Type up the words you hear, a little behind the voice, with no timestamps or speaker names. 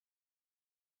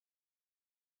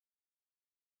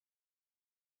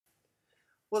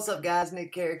What's up, guys?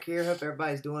 Nick Carrick here. Hope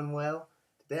everybody's doing well.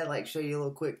 Today I'd like to show you a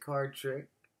little quick card trick.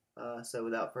 So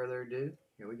without further ado,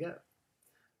 here we go.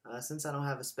 Since I don't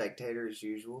have a spectator as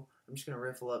usual, I'm just going to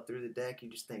riffle up through the deck. You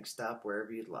just think stop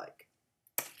wherever you'd like.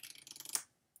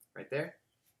 Right there?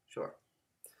 Sure.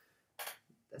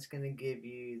 That's going to give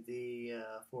you the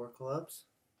 4 clubs.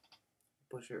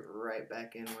 Push it right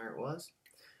back in where it was.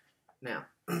 Now,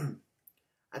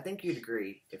 I think you'd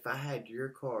agree if I had your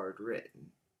card written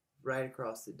right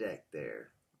across the deck there,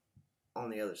 on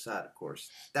the other side, of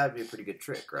course, that would be a pretty good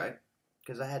trick, right?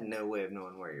 Because I had no way of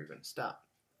knowing where you're going to stop.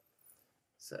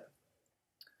 So,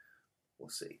 we'll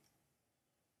see.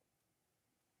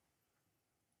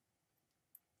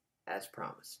 As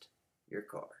promised, your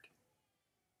card.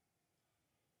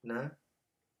 No?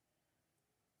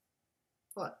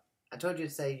 What? I told you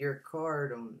to say your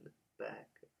card on the back.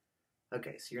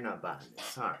 Okay, so you're not buying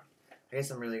this. Alright. I guess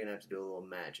I'm really going to have to do a little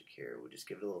magic here. We'll just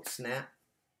give it a little snap.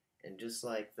 And just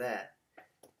like that,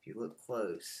 if you look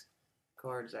close,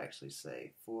 cards actually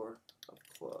say 4 of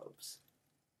clubs.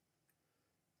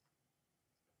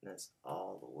 And that's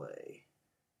all the way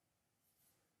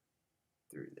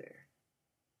through there.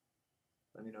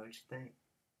 Let me know what you think.